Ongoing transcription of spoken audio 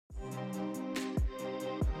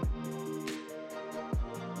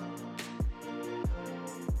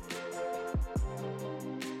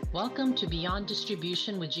Welcome to Beyond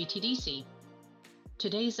Distribution with GTDC.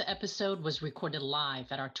 Today's episode was recorded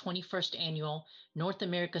live at our 21st Annual North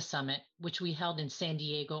America Summit, which we held in San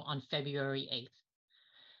Diego on February 8th.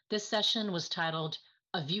 This session was titled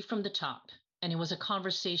A View from the Top, and it was a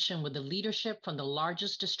conversation with the leadership from the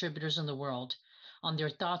largest distributors in the world on their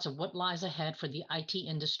thoughts of what lies ahead for the IT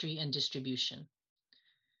industry and distribution.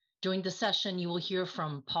 During the session, you will hear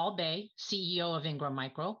from Paul Bay, CEO of Ingram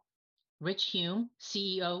Micro, Rich Hume,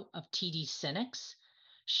 CEO of TD SYNNEX,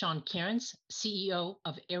 Sean Kerins, CEO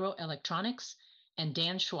of Aero Electronics, and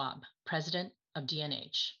Dan Schwab, President of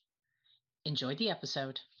D&H. Enjoy the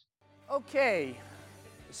episode. Okay,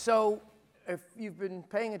 so if you've been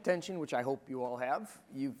paying attention, which I hope you all have,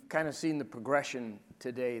 you've kind of seen the progression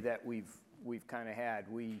today that we've kind of had.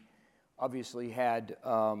 We obviously had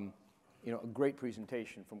a great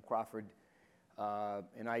presentation from Crawford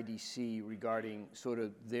and IDC regarding sort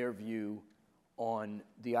of their view on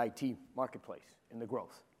the IT marketplace and the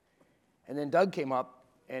growth. And then Doug came up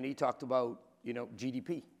and he talked about,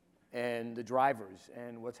 GDP and the drivers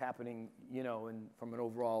and what's happening, from an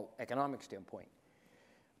overall economic standpoint.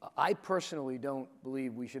 I personally don't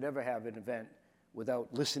believe we should ever have an event without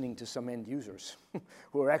listening to some end users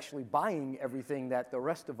who are actually buying everything that the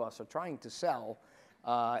rest of us are trying to sell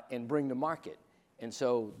and bring to market. And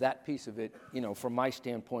so that piece of it, from my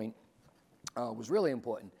standpoint, was really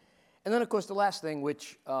important. And then, of course, the last thing,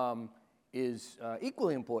 which is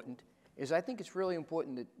equally important, is I think it's really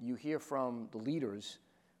important that you hear from the leaders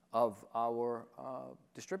of our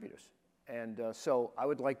distributors. And so I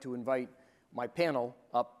would like to invite my panel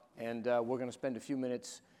up, and we're going to spend a few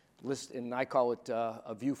minutes and I call it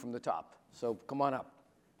a view from the top. So come on up.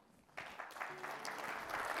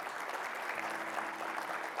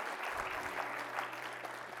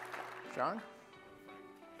 Sean?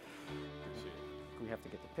 We have to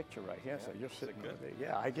get the picture right here, so you're sitting over there.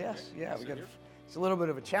 Yeah, I guess. Yeah, it's a little bit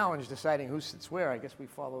of a challenge deciding who sits where. I guess we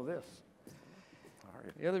follow this. All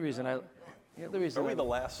right. The other reason Are we the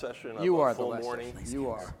last session of you a are full the last morning? Session. You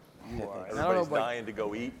are. Everybody's dying to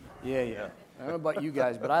go eat. Yeah. I don't know about you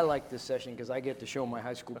guys, but I like this session because I get to show my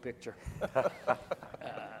high school picture.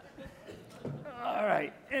 All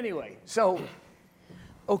right. Anyway, so,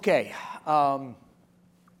 okay.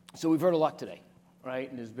 So we've heard a lot today, right?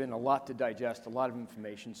 And there's been a lot to digest, a lot of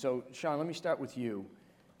information. So, Sean, let me start with you,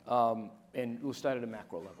 and we'll start at a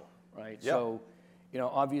macro level, right? Yep. So,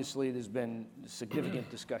 obviously there's been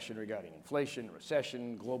significant discussion regarding inflation,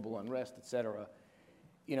 recession, global unrest, et cetera.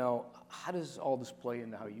 How does all this play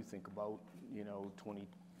into how you think about,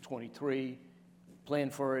 2023, plan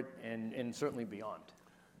for it, and certainly beyond?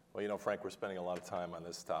 Well, Frank, we're spending a lot of time on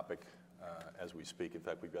this topic as we speak. In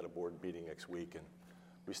fact, we've got a board meeting next week, and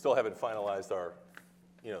we still haven't finalized our,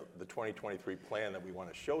 the 2023 plan that we want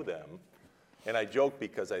to show them. And I joke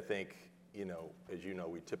because I think, as you know,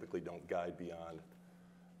 we typically don't guide beyond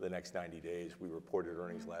the next 90 days. We reported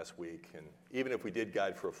earnings last week, and even if we did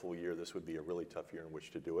guide for a full year, this would be a really tough year in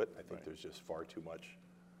which to do it. I think there's just far too much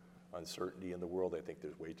uncertainty in the world. I think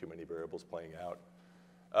there's way too many variables playing out.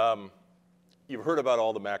 You've heard about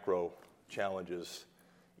all the macro challenges.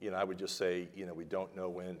 I would just say, we don't know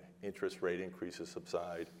when interest rate increases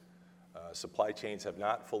subside. Supply chains have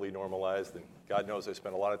not fully normalized, and God knows I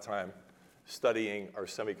spent a lot of time studying our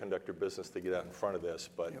semiconductor business to get out in front of this,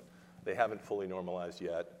 but they haven't fully normalized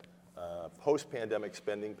yet. Post-pandemic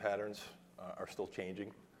spending patterns are still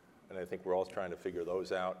changing, and I think we're all trying to figure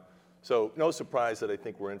those out. So no surprise that I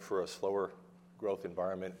think we're in for a slower growth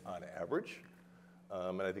environment on average.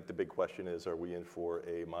 And I think the big question is, are we in for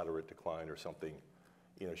a moderate decline or something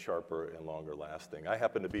sharper and longer lasting? I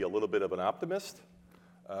happen to be a little bit of an optimist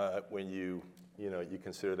when you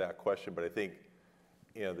consider that question, but I think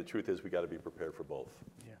the truth is we got to be prepared for both.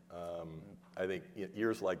 Yeah. I think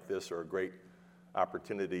years like this are a great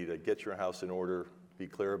opportunity to get your house in order, be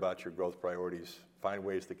clear about your growth priorities, find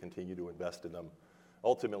ways to continue to invest in them.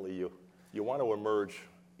 Ultimately, you want to emerge,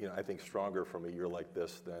 I think, stronger from a year like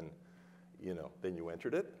this than you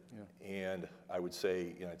entered it. Yeah. And I would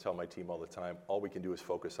say, I tell my team all the time, all we can do is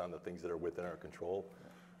focus on the things that are within our control,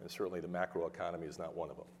 and certainly the macro economy is not one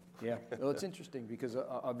of them. Yeah, well, it's interesting because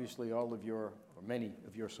obviously all of your, or many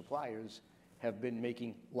of your suppliers have been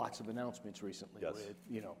making lots of announcements recently. Yes.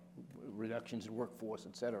 With, reductions in workforce,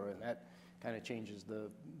 et cetera, and that kind of changes the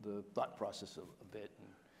thought process a bit. And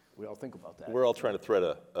we all think about that. We're all trying to thread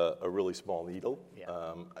a really small needle.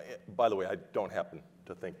 Yeah. By the way, I don't happen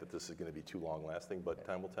to think that this is going to be too long lasting, but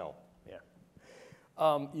time will tell. Yeah.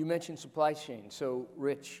 You mentioned supply chain. So,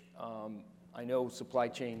 Rich, I know supply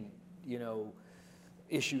chain,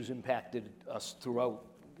 issues impacted us throughout,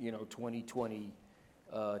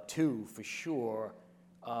 2022 for sure.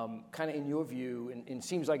 Kind of in your view, and it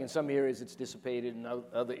seems like in some areas it's dissipated, and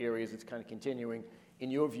other areas it's kind of continuing. In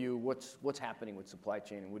your view, what's happening with supply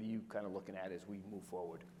chain, and what are you kind of looking at as we move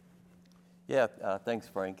forward? Yeah, thanks,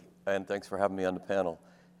 Frank, and thanks for having me on the panel.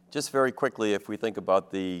 Just very quickly, if we think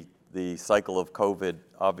about the cycle of COVID,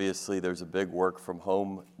 obviously there's a big work from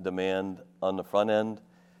home demand on the front end.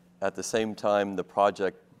 At the same time, the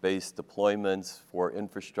project-based deployments for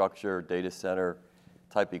infrastructure, data center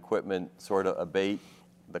type equipment sort of abate.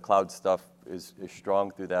 The cloud stuff is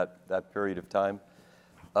strong through that period of time.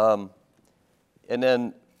 And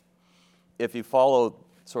then if you follow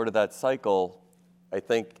sort of that cycle, I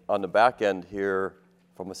think on the back end here,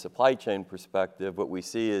 from a supply chain perspective, what we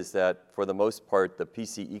see is that for the most part, the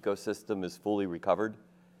PC ecosystem is fully recovered.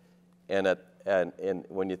 And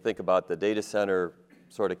when you think about the data center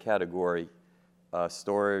sort of category,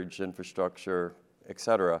 storage, infrastructure, et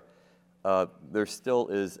cetera, there still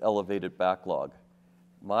is elevated backlog.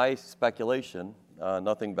 My speculation,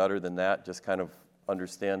 nothing better than that, just kind of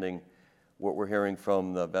understanding what we're hearing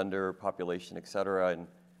from the vendor population, et cetera,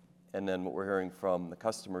 and then what we're hearing from the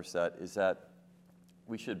customer set is that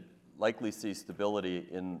we should likely see stability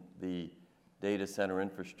in the data center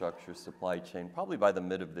infrastructure supply chain probably by the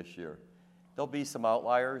mid of this year. There'll be some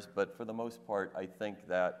outliers, but for the most part, I think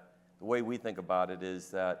that the way we think about it is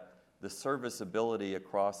that the serviceability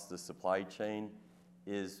across the supply chain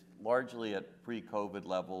is largely at pre-COVID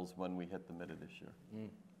levels when we hit the mid of this year. Mm.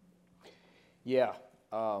 Yeah,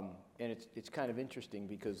 and it's kind of interesting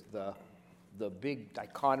because the big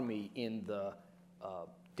dichotomy in the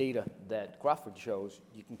data that Crawford shows,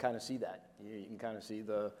 you can kind of see that. You can kind of see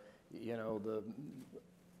the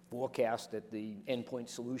forecast that the endpoint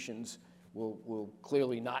solutions will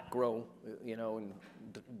clearly not grow, and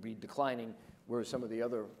be declining, whereas some of the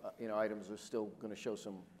other, items are still going to show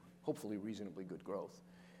some, hopefully, reasonably good growth.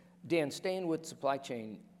 Dan, staying with supply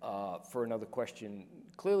chain for another question.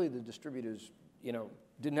 Clearly, the distributors,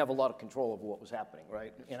 didn't have a lot of control over what was happening,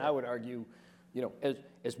 right? And I would argue,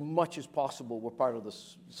 as much as possible, we're part of the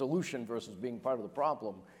solution versus being part of the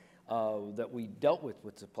problem that we dealt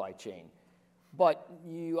with supply chain. But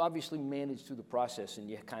you obviously managed through the process, and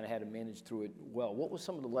you kind of had to manage through it well. What were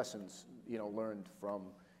some of the lessons, learned from,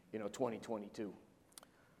 2022?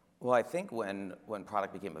 Well, I think when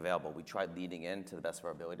product became available, we tried leading in to the best of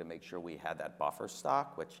our ability to make sure we had that buffer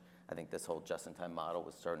stock, which I think this whole just-in-time model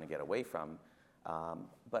was starting to get away from.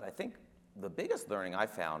 But I think the biggest learning I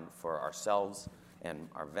found for ourselves and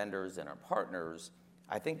our vendors and our partners,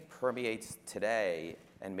 I think permeates today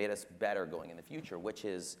and made us better going in the future, which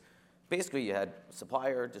is basically you had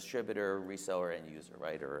supplier, distributor, reseller, end user,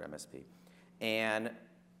 right, or MSP. And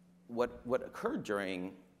what occurred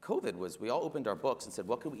during COVID was we all opened our books and said,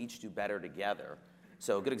 what could we each do better together?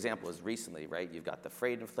 So a good example is recently, right, you've got the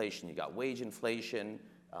freight inflation, you've got wage inflation,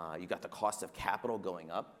 you've got the cost of capital going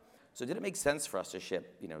up. So did it make sense for us to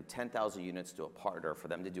ship, 10,000 units to a partner for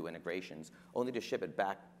them to do integrations, only to ship it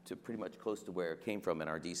back to pretty much close to where it came from in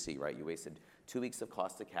our DC, right? You wasted 2 weeks of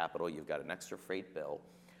cost of capital, you've got an extra freight bill.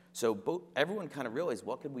 So everyone kind of realized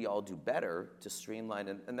what could we all do better to streamline,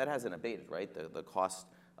 and that hasn't abated, right? The cost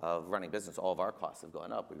of running business, all of our costs have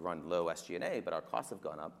gone up. We run low SG&A, but our costs have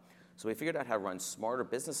gone up. So we figured out how to run smarter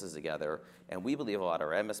businesses together, and we believe a lot of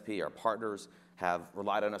our MSP, our partners, have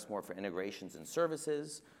relied on us more for integrations and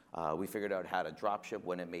services. We figured out how to drop ship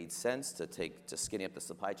when it made sense to skinny up the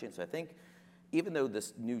supply chain. So I think even though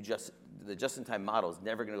this new the just-in-time model is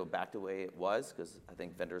never going to go back to the way it was, because I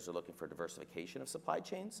think vendors are looking for diversification of supply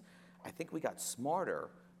chains, I think we got smarter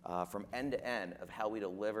from end to end of how we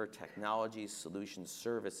deliver technologies, solutions,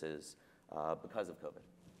 services because of COVID.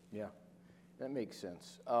 Yeah, that makes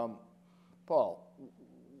sense. Paul,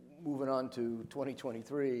 moving on to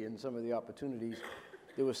 2023 and some of the opportunities,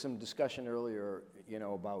 there was some discussion earlier,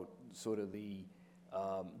 about sort of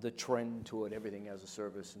the trend toward everything as a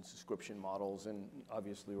service and subscription models, and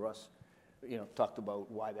obviously Russ, talked about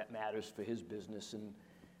why that matters for his business.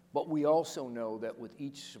 But we also know that with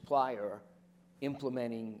each supplier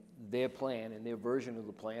implementing their plan and their version of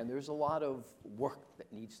the plan, there's a lot of work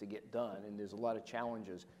that needs to get done, and there's a lot of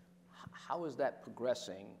challenges. How is that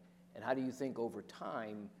progressing, and how do you think over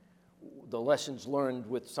time the lessons learned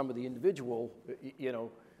with some of the individual,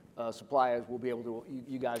 suppliers will be able to,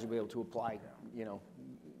 you guys will be able to apply,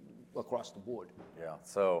 across the board? Yeah,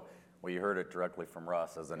 so you heard it directly from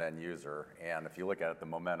Russ as an end user, and if you look at it, the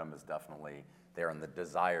momentum is definitely there, and the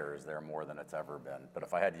desire is there more than it's ever been. But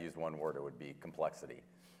if I had to use one word, it would be complexity.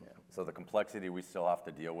 Yeah. So the complexity we still have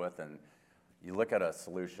to deal with, and you look at a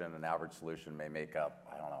solution, an average solution may make up,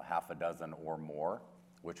 half a dozen or more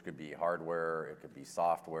which could be hardware, it could be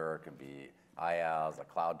software, it could be IaaS, a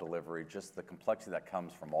cloud delivery, just the complexity that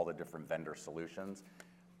comes from all the different vendor solutions.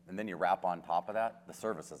 And then you wrap on top of that the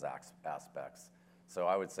services aspects. So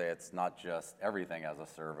I would say it's not just everything as a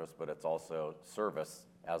service, but it's also service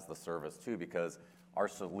as the service too, because our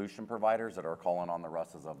solution providers that are calling on the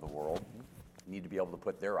Russes of the world need to be able to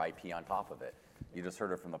put their IP on top of it. You just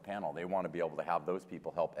heard it from the panel. They want to be able to have those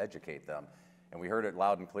people help educate them. And we heard it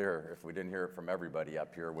loud and clear, if we didn't hear it from everybody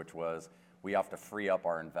up here, which was we have to free up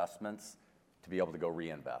our investments to be able to go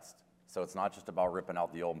reinvest. So it's not just about ripping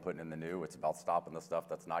out the old and putting in the new. It's about stopping the stuff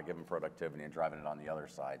that's not giving productivity and driving it on the other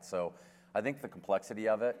side. So I think the complexity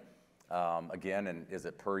of it, again, and is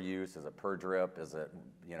it per use, is it per drip, is it,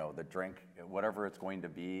 the drink, whatever it's going to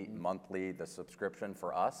be, monthly, the subscription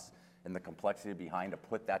for us, and the complexity behind to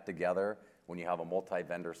put that together when you have a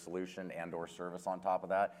multi-vendor solution and or service on top of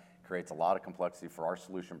that, creates a lot of complexity for our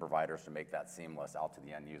solution providers to make that seamless out to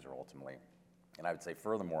the end user ultimately. And I would say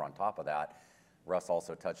furthermore on top of that, Russ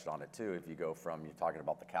also touched on it too, if you go from, you're talking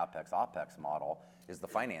about the CapEx, OpEx model, is the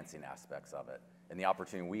financing aspects of it. And the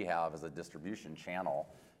opportunity we have as a distribution channel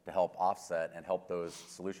to help offset and help those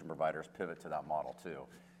solution providers pivot to that model too.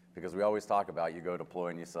 Because we always talk about, you go deploy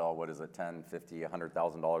and you sell, what is it, $10, $50,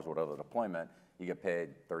 $100,000, whatever the deployment, you get paid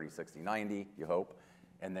 30, 60, 90, you hope.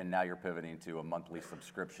 And then now you're pivoting to a monthly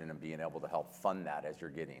subscription and being able to help fund that as you're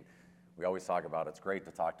getting. We always talk about it's great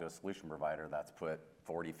to talk to a solution provider that's put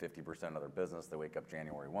 40, 50% of their business. They wake up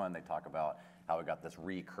January 1, they talk about how we got this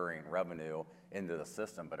recurring revenue into the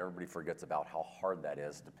system, but everybody forgets about how hard that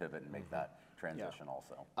is to pivot and make that transition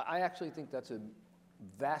also. I actually think that's a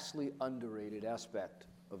vastly underrated aspect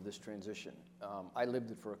of this transition. I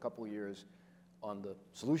lived it for a couple of years on the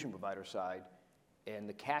solution provider side, and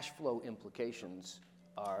the cash flow implications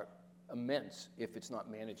are immense if it's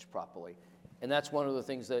not managed properly. And that's one of the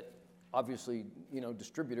things that obviously,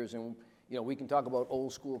 distributors, and we can talk about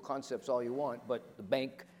old school concepts all you want, but the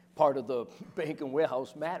bank, part of the bank and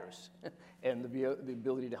warehouse matters. And the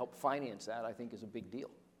ability to help finance that, I think, is a big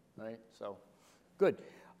deal, right? So, good.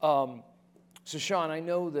 So Sean, I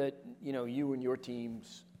know that, you and your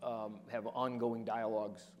teams have ongoing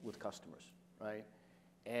dialogues with customers, right?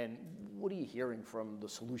 And what are you hearing from the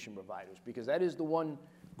solution providers? Because that is the one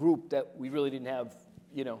group that we really didn't have,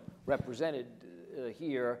 represented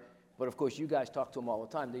here. But of course, you guys talk to them all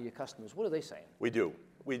the time. They're your customers. What are they saying? We do.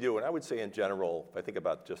 And I would say in general, if I think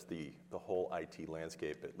about just the whole IT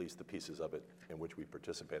landscape, at least the pieces of it in which we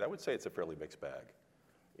participate, I would say it's a fairly mixed bag.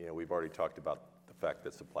 We've already talked about the fact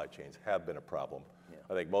that supply chains have been a problem. Yeah.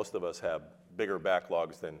 I think most of us have bigger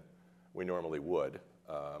backlogs than we normally would.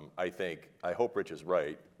 I hope Rich is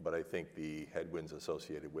right, but I think the headwinds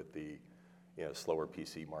associated with the slower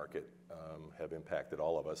PC market have impacted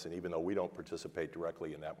all of us. And even though we don't participate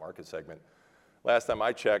directly in that market segment, last time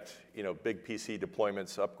I checked, big PC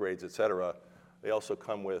deployments, upgrades, et cetera, they also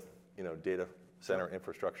come with data center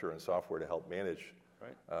infrastructure and software to help manage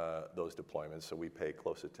those deployments. So we pay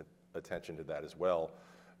close attention to that as well.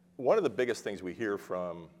 One of the biggest things we hear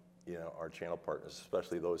from our channel partners,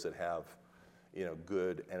 especially those that have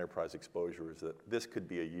good enterprise exposure, is that this could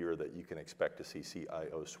be a year that you can expect to see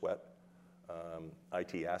CIO sweat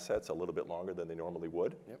IT assets a little bit longer than they normally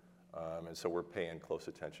would. Yep. And so we're paying close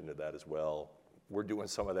attention to that as well. We're doing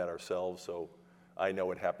some of that ourselves, so I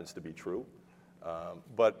know it happens to be true.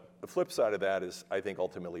 But the flip side of that is, I think,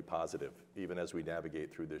 ultimately positive, even as we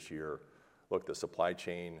navigate through this year. Look, the supply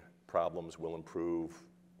chain problems will improve.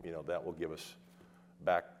 That will give us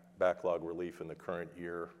backlog relief in the current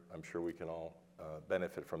year. I'm sure we can all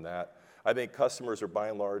benefit from that. I think customers are, by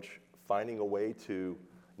and large, finding a way to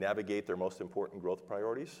navigate their most important growth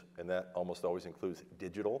priorities, and that almost always includes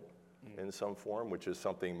digital in some form, which is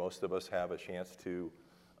something most of us have a chance to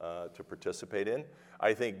participate in.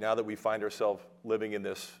 I think now that we find ourselves living in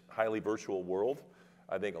this highly virtual world,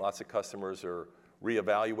 I think lots of customers are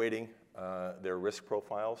reevaluating their risk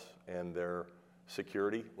profiles and their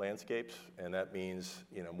security landscapes, and that means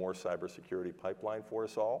more cybersecurity pipeline for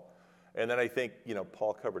us all. And then I think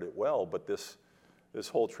Paul covered it well, but this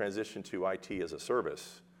whole transition to IT as a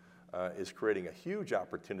service is creating a huge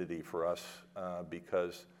opportunity for us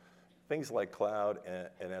because things like cloud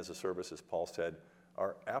and as a service, as Paul said,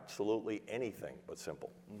 are absolutely anything but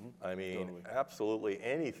simple. Mm-hmm. I mean, totally. Absolutely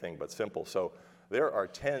anything but simple. So there are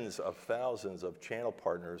tens of thousands of channel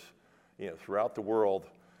partners throughout the world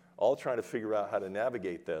all trying to figure out how to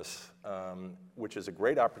navigate this, which is a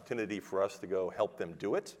great opportunity for us to go help them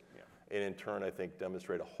do it. Yeah. And in turn, I think,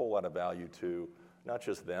 demonstrate a whole lot of value to not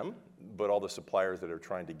just them, but all the suppliers that are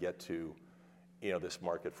trying to get to this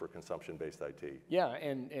market for consumption-based IT. Yeah,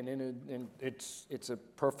 and it's a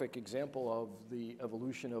perfect example of the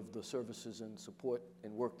evolution of the services and support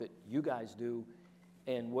and work that you guys do,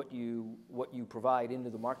 and what you provide into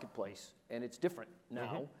the marketplace, and it's different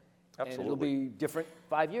now. Absolutely. And it'll be different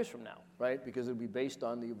 5 years from now, right? Because it'll be based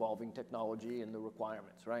on the evolving technology and the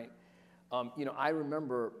requirements, right? I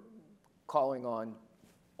remember calling on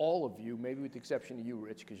all of you, maybe with the exception of you,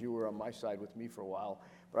 Rich, because you were on my side with me for a while.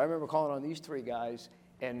 But I remember calling on these three guys,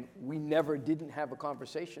 and we never didn't have a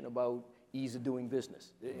conversation about ease of doing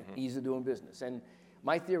business, ease of doing business. And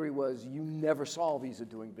my theory was you never solve ease of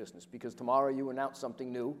doing business, because tomorrow you announce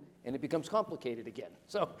something new and it becomes complicated again.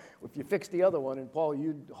 So if you fix the other one, and Paul,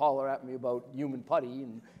 you'd holler at me about human putty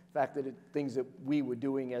and the fact that things that we were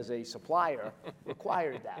doing as a supplier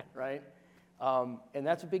required that, right? And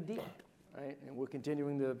that's a big deal, right? And we're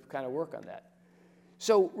continuing to kind of work on that.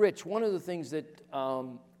 So, Rich, one of the things that,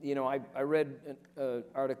 I read an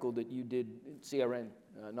article that you did at CRN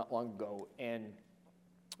not long ago, and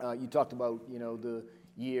you talked about, the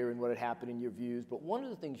year and what had happened in your views, but one of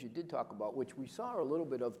the things you did talk about, which we saw a little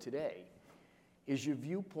bit of today, is your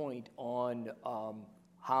viewpoint on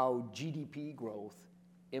how GDP growth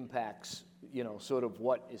impacts, sort of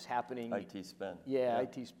what is happening. IT spend. Yeah,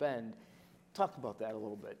 IT spend. Talk about that a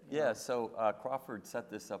little bit. Yeah, so Crawford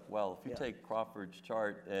set this up well. If you take Crawford's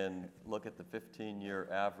chart and look at the 15-year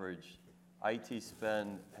average, IT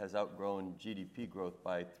spend has outgrown GDP growth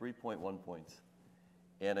by 3.1 points.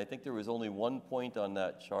 And I think there was only 1 point on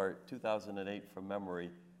that chart, 2008 from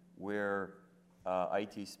memory, where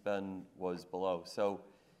IT spend was below. So,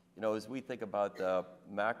 as we think about the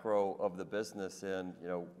macro of the business and,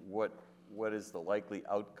 what is the likely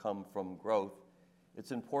outcome from growth,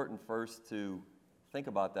 it's important first to think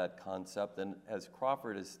about that concept. And as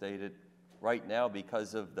Crawford has stated, right now,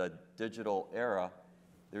 because of the digital era,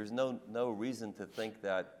 there's no reason to think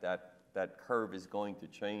that curve is going to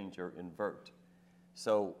change or invert.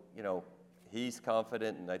 So, he's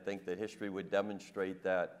confident, and I think that history would demonstrate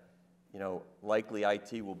that, likely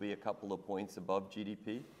IT will be a couple of points above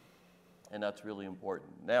GDP, and that's really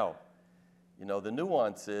important. Now, the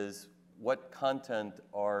nuance is what content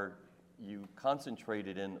are you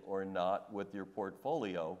concentrated in or not with your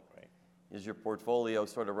portfolio? Right. Is your portfolio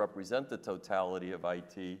sort of represent the totality of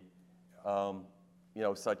IT,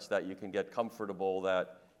 such that you can get comfortable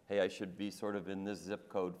that, hey, I should be sort of in this zip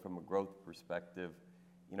code from a growth perspective,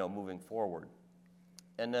 moving forward.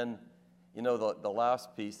 And then, the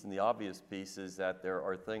last piece and the obvious piece is that there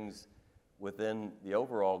are things within the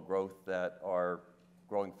overall growth that are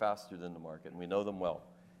growing faster than the market, and we know them well.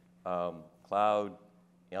 Cloud,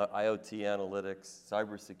 IoT analytics,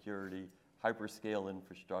 cybersecurity, hyperscale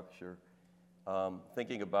infrastructure,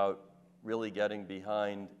 thinking about really getting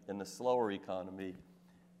behind in the slower economy.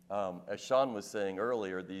 As Sean was saying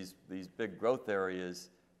earlier, these big growth areas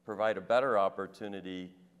provide a better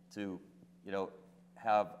opportunity to,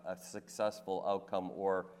 have a successful outcome,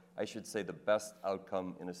 or I should say the best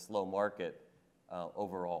outcome in a slow market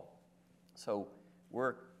overall. So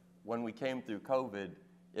when we came through COVID,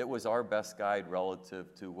 it was our best guide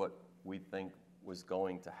relative to what we think was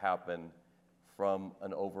going to happen from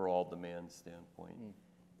an overall demand standpoint.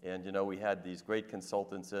 And, we had these great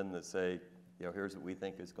consultants in that say, here's what we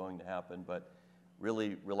think is going to happen, but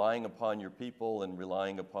really relying upon your people and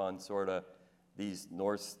relying upon sort of these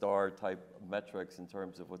North Star type metrics in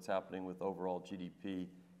terms of what's happening with overall GDP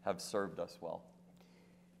have served us well.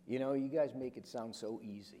 You guys make it sound so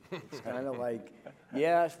easy. It's kind of like,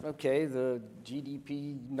 okay, the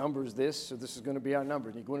GDP number's this, so this is going to be our number.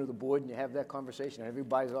 And you go into the board and you have that conversation, and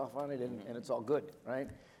everybody's off on it, and it's all good, right?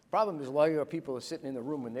 Problem is, a lot of your people are sitting in the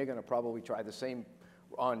room, and they're going to probably try the same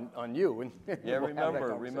on you. And yeah,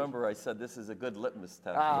 remember I said this is a good litmus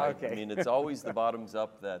test, Ah, right? okay. I mean, it's always the bottoms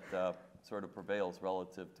up that sort of prevails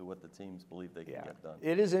relative to what the teams believe they can get done.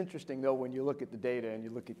 It is interesting, though, when you look at the data and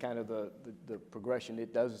you look at kind of the progression,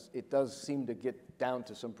 it does seem to get down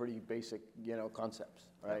to some pretty basic, concepts,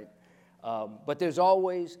 right? But there's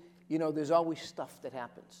always stuff that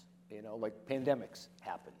happens, like pandemics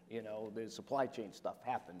happen, the supply chain stuff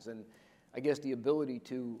happens. And I guess the ability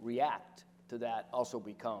to react to that also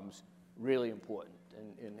becomes really important,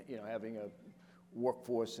 and having a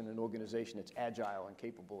workforce and an organization that's agile and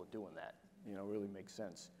capable of doing that, really makes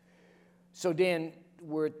sense. So Dan,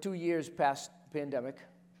 we're 2 years past the pandemic.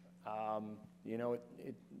 I don't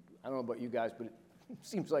know about you guys, but it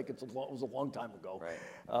seems like it was a long time ago. Right.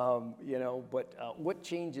 But what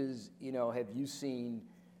changes, have you seen,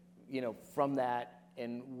 from that,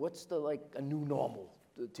 and what's a new normal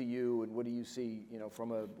to you, and what do you see,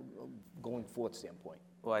 from a going forward standpoint?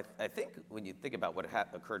 Well, I think when you think about what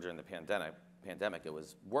occurred during the pandemic, it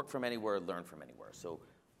was work from anywhere, learn from anywhere. So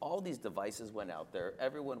all these devices went out there,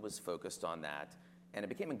 everyone was focused on that, and it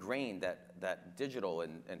became ingrained that digital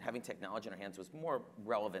and having technology in our hands was more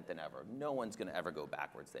relevant than ever. No one's gonna ever go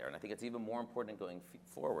backwards there, and I think it's even more important going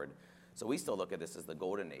forward. So we still look at this as the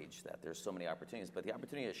golden age, that there's so many opportunities, but the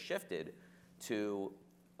opportunity has shifted to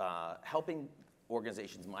helping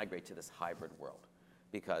organizations migrate to this hybrid world.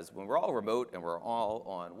 Because when we're all remote and we're all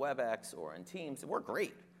on WebEx or in Teams, we're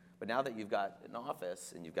great. But now that you've got an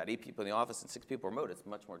office and you've got 8 people in the office and 6 people remote, it's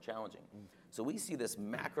much more challenging. So we see this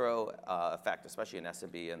macro effect, especially in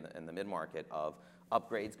SMB and the mid-market, of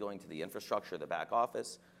upgrades going to the infrastructure, the back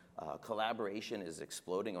office. Collaboration is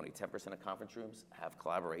exploding. Only 10% of conference rooms have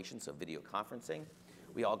collaboration, so video conferencing.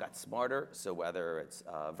 We all got smarter, so whether it's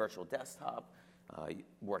virtual desktop,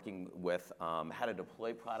 working with how to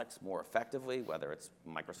deploy products more effectively, whether it's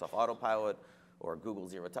Microsoft Autopilot or Google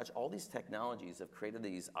Zero Touch, all these technologies have created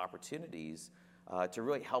these opportunities to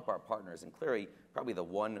really help our partners. And clearly, probably the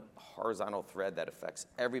one horizontal thread that affects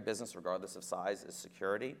every business, regardless of size, is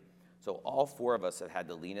security. So all 4 of us have had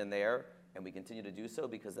to lean in there, and we continue to do so,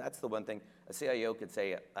 because that's the one thing. A CIO could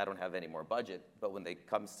say, I don't have any more budget, but when it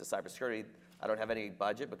comes to cybersecurity, I don't have any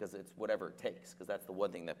budget because it's whatever it takes, because that's the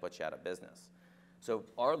one thing that puts you out of business. So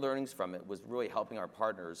our learnings from it was really helping our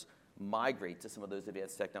partners migrate to some of those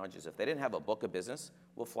advanced technologies. If they didn't have a book of business,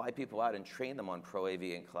 we'll fly people out and train them on Pro AV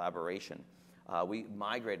and collaboration. We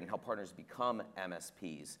migrate and help partners become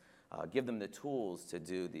MSPs, give them the tools to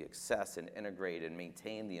do the access and integrate and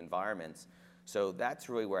maintain the environments. So that's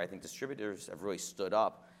really where I think distributors have really stood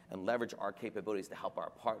up and leverage our capabilities to help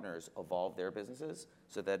our partners evolve their businesses,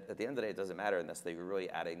 so that at the end of the day, it doesn't matter unless they're really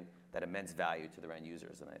adding that immense value to their end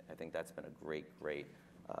users. And I think that's been a great,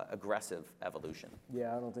 aggressive evolution.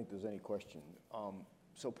 Yeah, I don't think there's any question.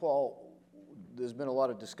 So Paul, there's been a lot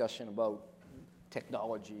of discussion about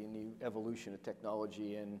technology and the evolution of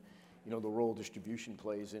technology, and the role distribution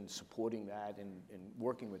plays in supporting that and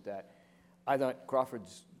working with that. I thought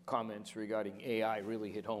Crawford's comments regarding AI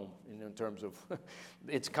really hit home in terms of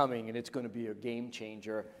it's coming and it's going to be a game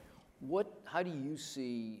changer. How do you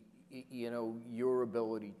see, your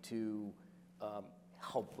ability to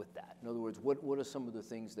help with that? In other words, what are some of the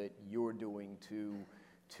things that you're doing to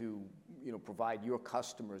provide your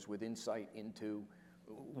customers with insight into,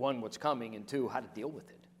 one, what's coming, and 2, how to deal with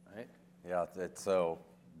it, right? Yeah, so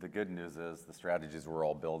the good news is the strategies we're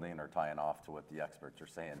all building are tying off to what the experts are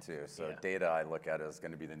saying too. So yeah. Data, I look at as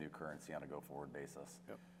going to be the new currency on a go-forward basis.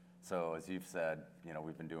 Yep. So as you've said,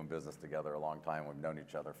 we've been doing business together a long time. We've known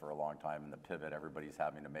each other for a long time, and the pivot everybody's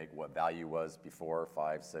having to make, what value was before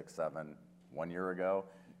 5, 6, 7, 1 year ago,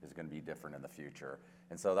 is going to be different in the future.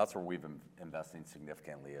 And so that's where we've been investing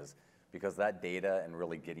significantly, is because that data and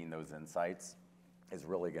really getting those insights is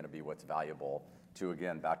really going to be what's valuable to,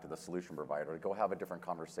 again, back to the solution provider, to go have a different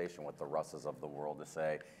conversation with the Russes of the world to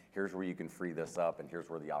say, here's where you can free this up, and here's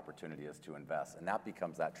where the opportunity is to invest. And that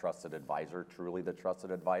becomes that trusted advisor, truly the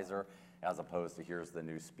trusted advisor, as opposed to here's the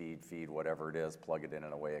new speed, feed, whatever it is, plug it in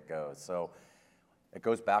and away it goes. So it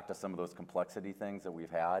goes back to some of those complexity things that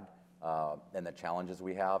we've had and the challenges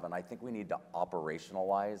we have, and I think we need to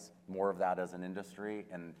operationalize more of that as an industry.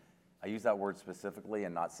 And I use that word specifically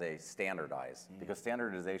and not say standardize, because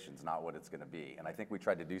standardization is not what it's going to be. And I think we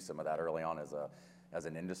tried to do some of that early on as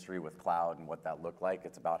an industry with cloud and what that looked like.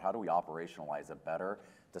 It's about how do we operationalize it better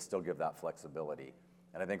to still give that flexibility.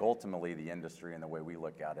 And I think ultimately the industry and the way we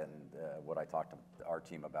look at it, and what I talked to our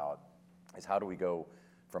team about, is how do we go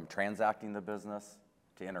from transacting the business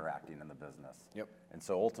to interacting in the business. Yep. And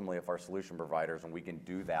so ultimately, if our solution providers, and we can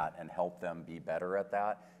do that and help them be better at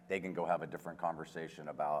that, they can go have a different conversation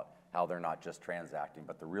about how they're not just transacting,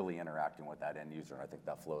 but they're really interacting with that end user. And I think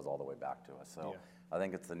that flows all the way back to us. So yeah. I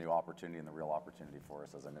think it's the new opportunity and the real opportunity for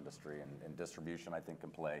us as an industry. And distribution, I think,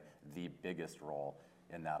 can play the biggest role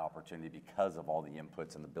in that opportunity because of all the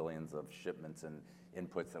inputs and the billions of shipments and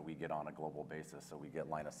inputs that we get on a global basis. So we get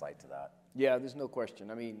line of sight to that. Yeah, there's no question.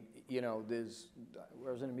 I mean, I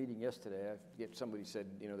was in a meeting yesterday. Somebody said,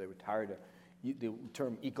 they were tired of, the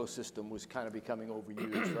term ecosystem was kind of becoming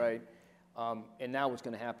overused, right? And now what's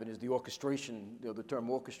going to happen is the orchestration, the term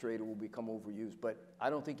orchestrator will become overused, but I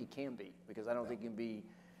don't think it can be, because I don't think it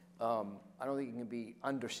can be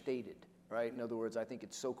understated, right? In other words, I think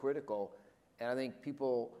it's so critical, and I think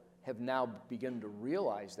people have now begun to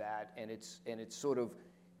realize that, and it's sort of,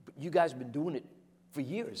 you guys have been doing it for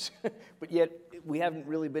years, but yet we haven't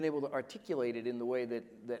really been able to articulate it in the way that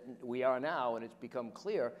we are now, and it's become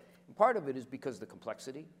clear. And part of it is because of the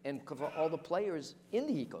complexity and all the players in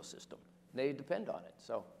the ecosystem. They depend on it.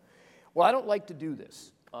 So, well, I don't like to do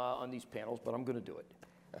this on these panels, but I'm going to do it.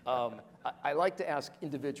 I like to ask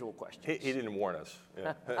individual questions. He didn't warn us.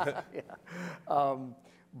 Yeah.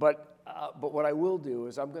 But what I will do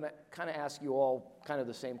is I'm going to kind of ask you all kind of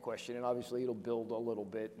the same question, and obviously it'll build a little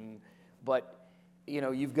bit. But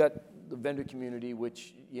you've got the vendor community,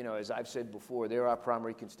 which as I've said before, they're our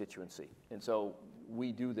primary constituency, and so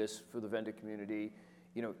we do this for the vendor community.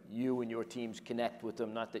 You and your teams connect with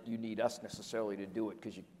them. Not that you need us necessarily to do it,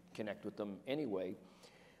 because you connect with them anyway.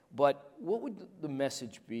 But what would the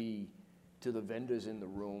message be to the vendors in the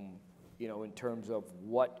room, in terms of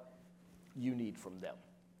what you need from them,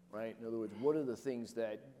 right? In other words, what are the things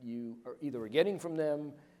that you are either getting from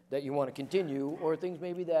them that you want to continue, or things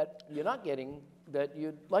maybe that you're not getting that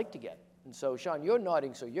you'd like to get? And so, Sean, you're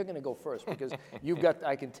nodding, so you're going to go first, because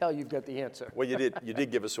I can tell you've got the answer. Well, you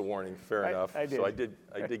did give us a warning, fair enough. I did. So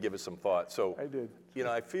I did give us some thought. So I did.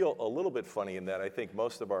 I feel a little bit funny in that I think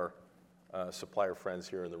most of our supplier friends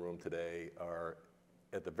here in the room today are,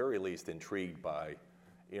 at the very least, intrigued by,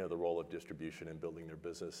 the role of distribution in building their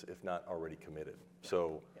business, if not already committed.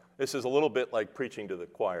 So this is a little bit like preaching to the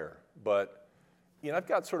choir, but, I've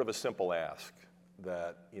got sort of a simple ask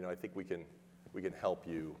that, I think we can help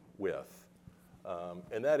you with.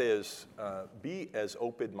 And that is, be as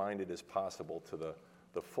open-minded as possible to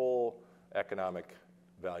the full economic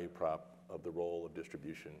value prop of the role of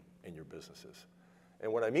distribution in your businesses.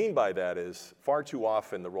 And what I mean by that is, far too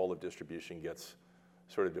often the role of distribution gets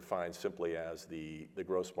sort of defined simply as the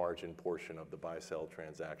gross margin portion of the buy-sell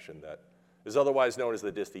transaction that is otherwise known as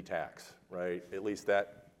the disty tax, right? At least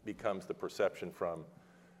that becomes the perception from,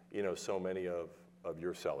 so many of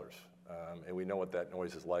your sellers. And we know what that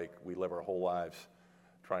noise is like. We live our whole lives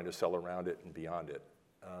trying to sell around it and beyond it.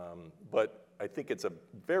 But I think it's a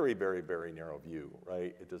very, very, very narrow view,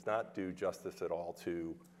 right? It does not do justice at all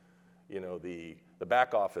to, the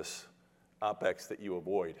back office OpEx that you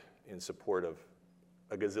avoid in support of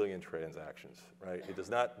a gazillion transactions, right? It does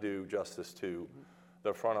not do justice to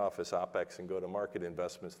the front office OpEx and go-to-market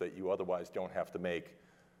investments that you otherwise don't have to make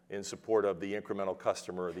in support of the incremental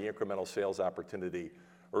customer, the incremental sales opportunity,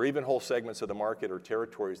 or even whole segments of the market or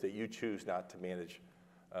territories that you choose not to manage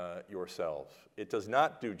yourselves. It does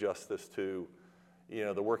not do justice to,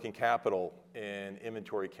 the working capital and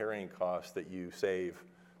inventory carrying costs that you save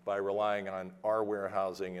by relying on our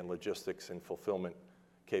warehousing and logistics and fulfillment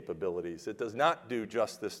capabilities. It does not do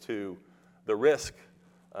justice to the risk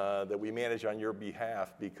that we manage on your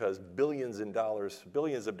behalf, because billions of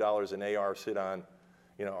dollars in AR sit on,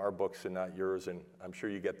 our books and not yours. And I'm sure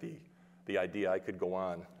you get the idea. I could go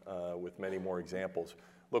on with many more examples.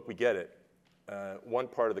 Look, we get it. One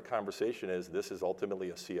part of the conversation is this is ultimately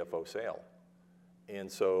a CFO sale. And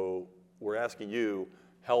so we're asking you,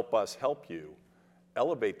 help us help you.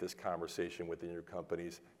 Elevate this conversation within your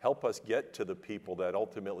companies. Help us get to the people that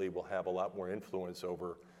ultimately will have a lot more influence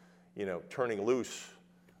over, turning loose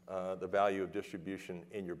the value of distribution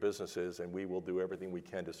in your businesses, and we will do everything we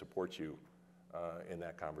can to support you in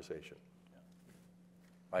that conversation.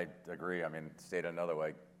 I agree. I mean, state it another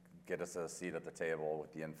way, get us a seat at the table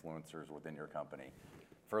with the influencers within your company.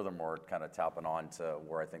 Furthermore, kind of tapping on to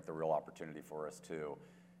where I think the real opportunity for us too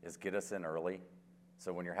is get us in early.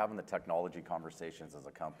 So when you're having the technology conversations as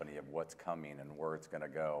a company of what's coming and where it's going to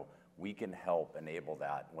go, we can help enable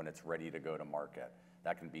that when it's ready to go to market.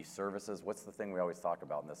 That can be services. What's the thing we always talk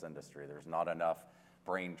about in this industry? There's not enough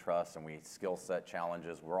brain trust, and we skill set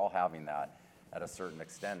challenges. We're all having that at a certain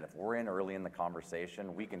extent. If we're in early in the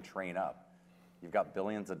conversation, we can train up. You've got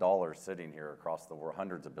billions of dollars sitting here across the world,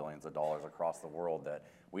 hundreds of billions of dollars across the world that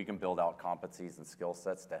we can build out competencies and skill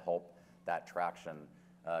sets to help that traction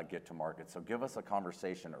get to market. So give us a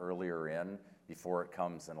conversation earlier in before it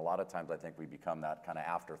comes. And a lot of times I think we become that kind of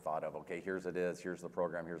afterthought of, okay, here's the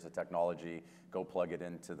program, here's the technology, go plug it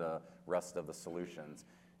into the rest of the solutions.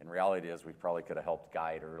 And reality is we probably could have helped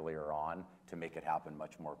guide earlier on to make it happen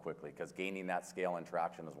much more quickly, because gaining that scale and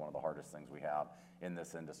traction is one of the hardest things we have in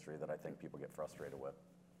this industry that I think people get frustrated with.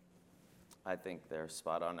 I think they're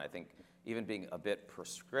spot on. I think even being a bit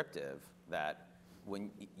prescriptive, that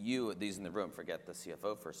when you, these in the room, forget the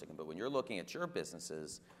CFO for a second, but when you're looking at your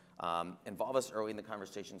businesses, involve us early in the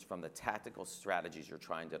conversations from the tactical strategies you're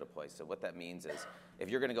trying to deploy. So what that means is, if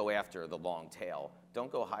you're going to go after the long tail,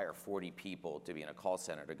 don't go hire 40 people to be in a call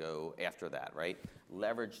center to go after that, right?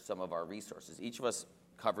 Leverage some of our resources. Each of us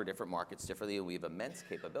cover different markets differently, and we have immense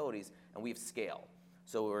capabilities, and we have scale.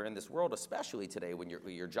 So we're in this world, especially today, when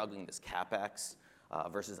you're juggling this CapEx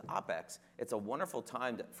versus OpEx, it's a wonderful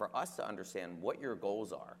time for us to understand what your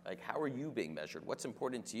goals are. Like, how are you being measured? What's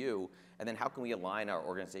important to you? And then how can we align our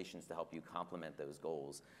organizations to help you complement those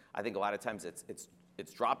goals? I think a lot of times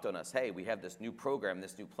it's dropped on us, hey, we have this new program,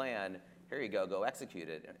 this new plan. here you go execute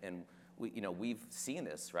it. And we've seen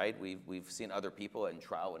this, right? We've seen other people in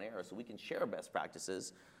trial and error, so we can share best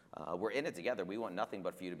practices. We're in it together. We want nothing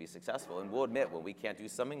but for you to be successful. And we'll admit when we can't do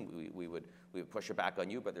something, we would push it back on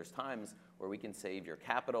you. But there's times where we can save your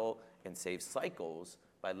capital and save cycles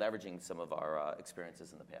by leveraging some of our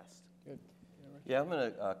experiences in the past. Good. Yeah, I'm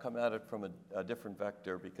going to come at it from a different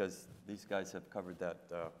vector because these guys have covered that,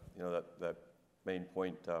 that main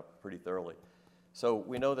point pretty thoroughly. So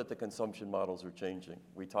we know that the consumption models are changing.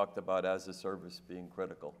 We talked about as a service being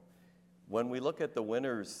critical. When we look at the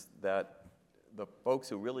winners, that the folks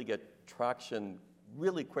who really get traction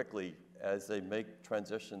really quickly as they make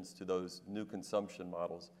transitions to those new consumption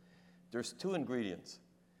models, there's two ingredients.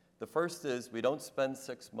 The first is we don't spend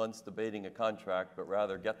 6 months debating a contract, but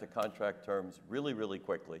rather get the contract terms really, really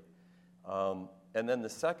quickly. And then the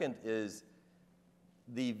second is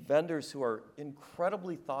the vendors who are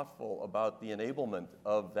incredibly thoughtful about the enablement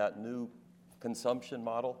of that new consumption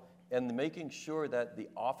model and making sure that the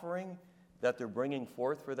offering that they're bringing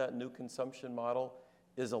forth for that new consumption model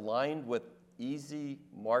is aligned with easy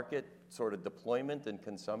market sort of deployment and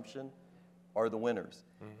consumption are the winners.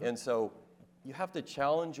 Mm-hmm. And so you have to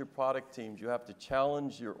challenge your product teams, you have to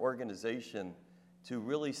challenge your organization to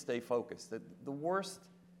really stay focused. The worst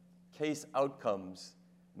case outcomes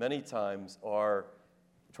many times are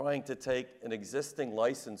trying to take an existing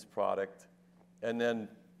licensed product and then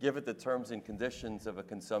give it the terms and conditions of a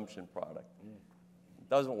consumption product. It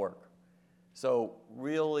doesn't work. So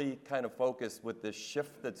really kind of focus with this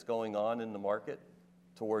shift that's going on in the market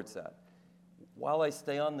towards that. While I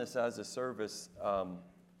stay on this as a service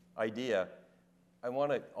idea, I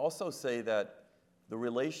want to also say that the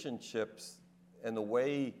relationships and the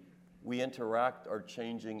way we interact are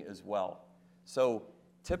changing as well. So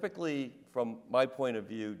typically, from my point of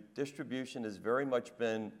view, distribution has very much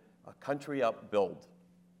been a country up build.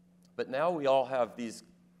 But now we all have these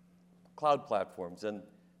cloud platforms, and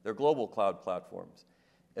they're global cloud platforms.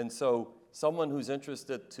 And so someone who's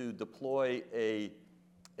interested to deploy a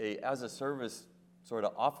as-a-service sort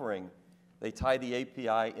of offering, they tie the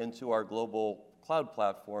API into our global cloud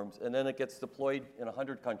platforms, and then it gets deployed in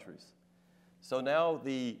 100 countries. So now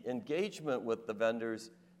the engagement with the vendors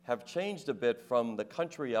have changed a bit from the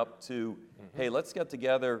country up to, hey, let's get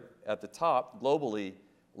together at the top globally.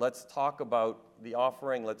 Let's talk about the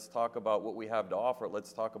offering. Let's talk about what we have to offer.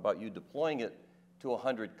 Let's talk about you deploying it to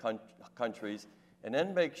 100 countries, and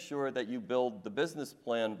then make sure that you build the business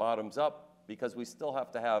plan bottoms up, because we still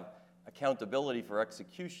have to have accountability for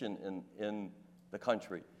execution in the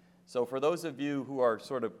country. So for those of you who are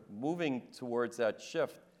sort of moving towards that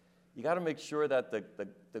shift, you got to make sure that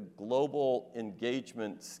the global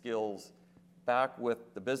engagement skills back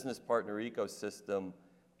with the business partner ecosystem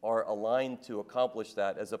are aligned to accomplish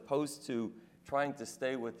that, as opposed to trying to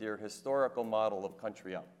stay with your historical model of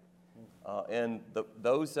country up. And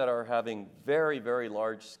those that are having very, very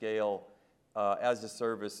large scale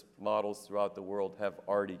as-a-service models throughout the world have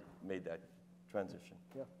already made that transition.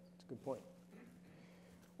 Yeah, that's a good point.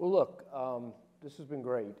 Well, look, this has been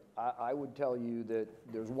great. I would tell you that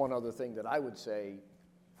there's one other thing that I would say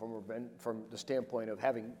from the standpoint of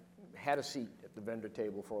having had a seat at the vendor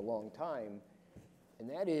table for a long time, and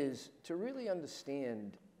that is to really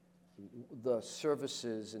understand the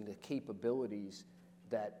services and the capabilities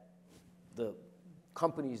that the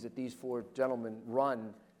companies that these four gentlemen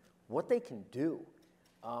run, what they can do.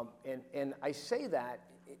 And I say that,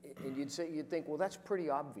 and you'd think, well, that's pretty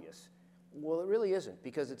obvious. Well, it really isn't,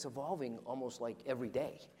 because it's evolving almost like every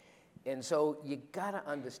day. And so you got to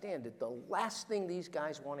understand that the last thing these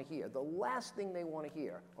guys want to hear, the last thing they want to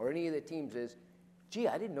hear, or any of their teams is, gee,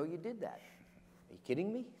 I didn't know you did that. Are you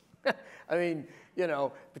kidding me? I mean,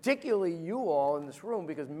 particularly you all in this room,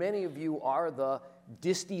 because many of you are the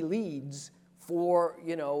disty leads for,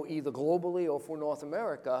 either globally or for North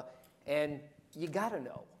America, and you got to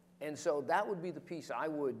know. And so that would be the piece I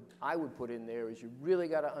would put in there, is you really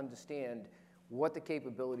got to understand what the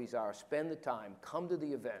capabilities are. Spend the time. Come to the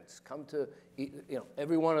events. Come to,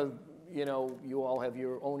 every one of, you all have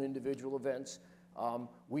your own individual events.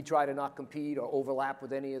 We try to not compete or overlap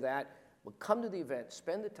with any of that. But come to the event,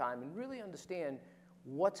 spend the time, and really understand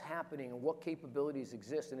what's happening and what capabilities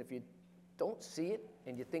exist. And if you don't see it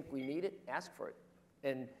and you think we need it, ask for it.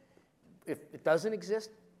 And if it doesn't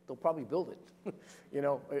exist, they'll probably build it,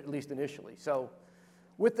 at least initially. So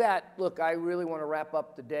with that, look, I really want to wrap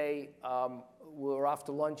up the day. We're off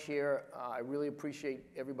to lunch here. I really appreciate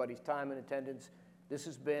everybody's time and attendance. This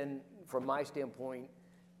has been, from my standpoint,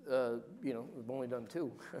 we've only done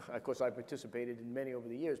 2. Of course, I participated in many over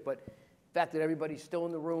the years, but the fact that everybody's still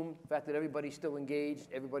in the room, the fact that everybody's still engaged,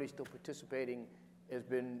 everybody's still participating, has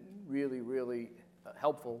been really, really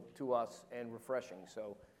helpful to us and refreshing.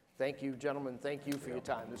 So thank you, gentlemen. Thank you for your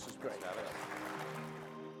time. This is great. Thanks for having us.